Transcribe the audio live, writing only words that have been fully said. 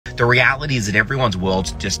The reality is that everyone's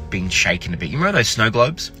world's just being shaken a bit. You remember those snow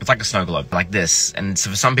globes? It's like a snow globe, like this. And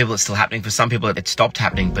so for some people it's still happening, for some people it stopped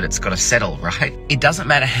happening, but it's got to settle, right? It doesn't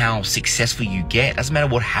matter how successful you get, it doesn't matter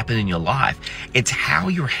what happened in your life, it's how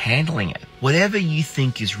you're handling it. Whatever you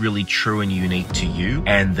think is really true and unique to you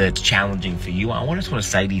and that's challenging for you, I just want to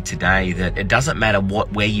say to you today that it doesn't matter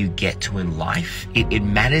where you get to in life. It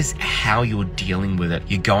matters how you're dealing with it.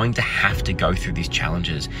 You're going to have to go through these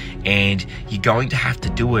challenges, and you're going to have to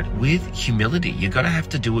do it with humility. You're going to have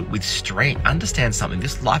to do it with strength. Understand something.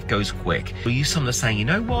 This life goes quick. We'll use someone to say, you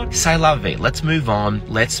know what? C'est la vie. Let's move on.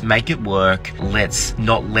 Let's make it work. Let's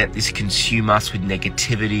not let this consume us with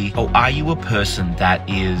negativity. Or are you a person that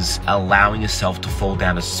is allowing yourself to fall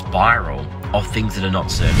down a spiral of things that are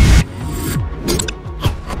not serving you?